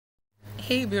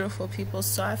Hey, beautiful people.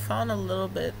 So I found a little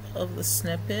bit of the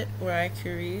snippet where I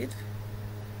could read.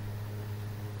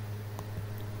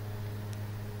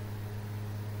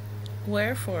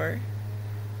 Wherefore,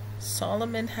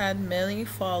 Solomon had many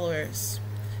followers,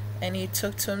 and he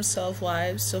took to himself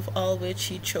wives of all which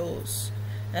he chose.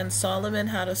 And Solomon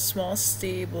had a small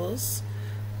stables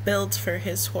built for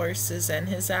his horses and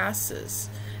his asses.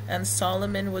 And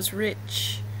Solomon was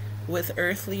rich with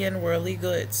earthly and worldly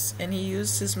goods, and he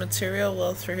used his material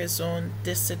wealth for his own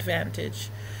disadvantage,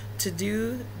 to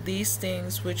do these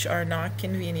things which are not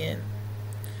convenient.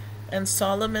 And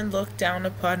Solomon looked down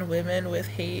upon women with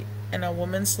hate, and a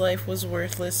woman's life was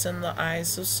worthless in the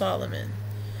eyes of Solomon.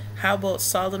 How about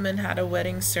Solomon had a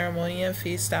wedding ceremony and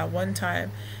feast at one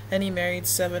time, and he married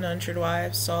 700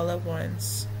 wives all at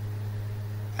once,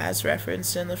 as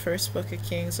referenced in the first book of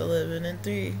Kings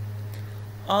 11:3.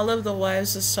 All of the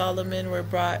wives of Solomon were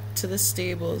brought to the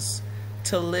stables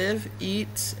to live,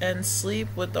 eat, and sleep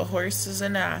with the horses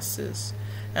and asses.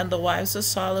 And the wives of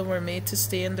Solomon were made to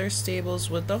stay in their stables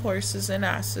with the horses and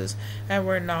asses, and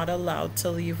were not allowed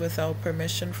to leave without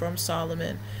permission from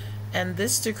Solomon. And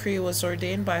this decree was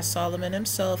ordained by Solomon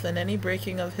himself, and any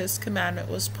breaking of his commandment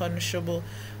was punishable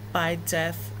by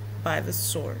death by the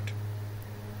sword.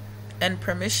 And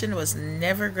permission was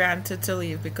never granted to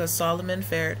leave, because Solomon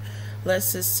feared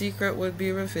lest his secret would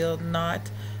be revealed.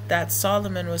 Not that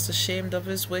Solomon was ashamed of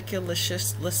his wicked,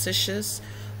 lascivious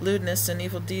lewdness and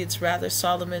evil deeds. Rather,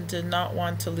 Solomon did not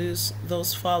want to lose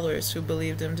those followers who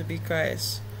believed him to be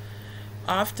Christ.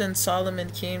 Often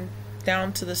Solomon came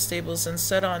down to the stables and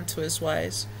said unto his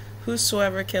wives,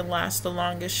 Whosoever can last the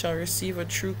longest shall receive a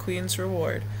true queen's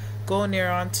reward. Go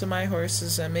near unto my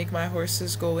horses, and make my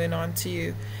horses go in unto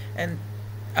you, and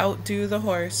outdo the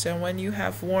horse. And when you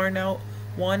have worn out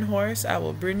one horse, I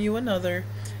will bring you another,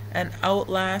 and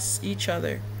outlast each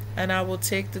other. And I will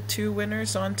take the 2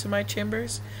 winners unto my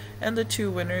chambers, and the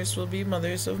 2 winners will be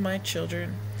mothers of my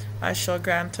children. I shall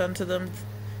grant unto them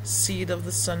seed of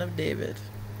the son of David.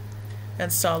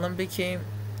 And Solomon became,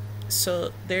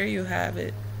 so there you have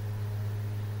it.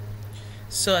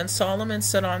 And Solomon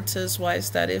said unto his wives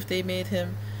that if they made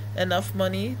him enough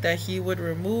money, that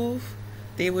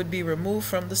they would be removed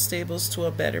from the stables to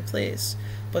a better place.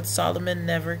 But Solomon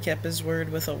never kept his word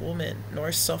with a woman,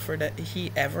 nor suffered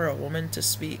he ever a woman to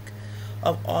speak.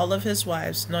 Of all of his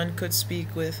wives, none could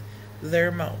speak with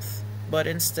their mouth, but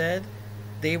instead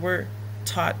they were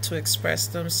taught to express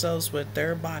themselves with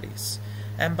their bodies.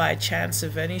 And by chance,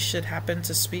 if any should happen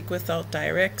to speak without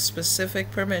direct,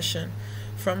 specific permission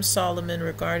from Solomon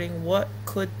regarding what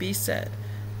could be said,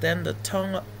 then the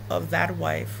tongue of that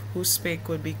wife who spake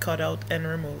would be cut out and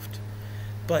removed.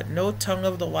 But no tongue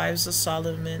of the wives of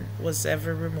Solomon was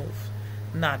ever removed.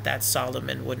 Not that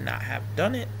Solomon would not have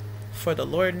done it, for the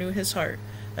Lord knew his heart,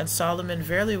 and Solomon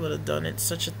verily would have done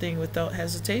such a thing without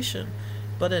hesitation.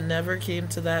 But it never came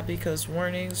to that, because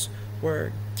warnings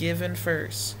were given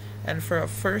first, and for a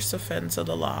first offense of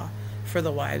the law, for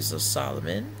the wives of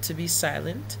Solomon to be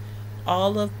silent,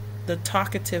 all of the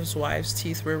talkative's wives'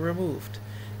 teeth were removed,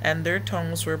 and their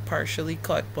tongues were partially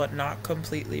cut, but not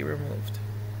completely removed.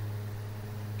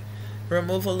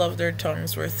 Removal of their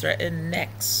tongues were threatened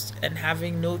next, and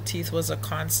having no teeth was a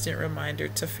constant reminder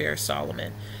to fear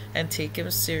Solomon, and take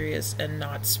him serious, and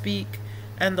not speak.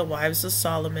 And the wives of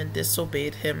Solomon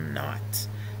disobeyed him not.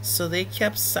 So they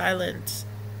kept silent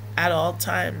at all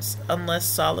times, unless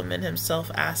Solomon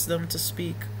himself asked them to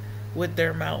speak with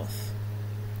their mouth.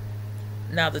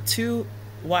 Now the 2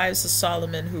 wives of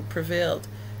Solomon who prevailed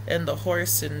in the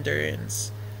horse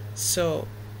endurance. So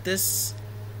this,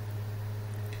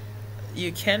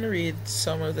 you can read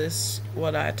some of this,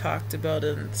 what I talked about,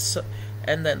 and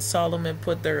then Solomon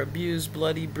put their abused,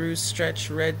 bloody, bruised, stretched,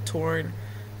 red, torn,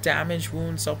 damaged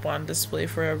wounds up on display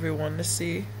for everyone to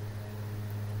see.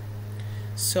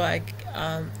 So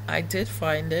I did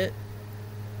find it.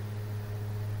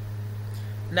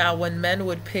 Now when men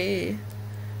would pay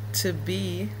to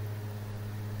be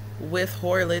with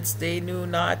harlots, they knew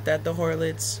not that the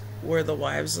harlots were the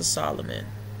wives of Solomon.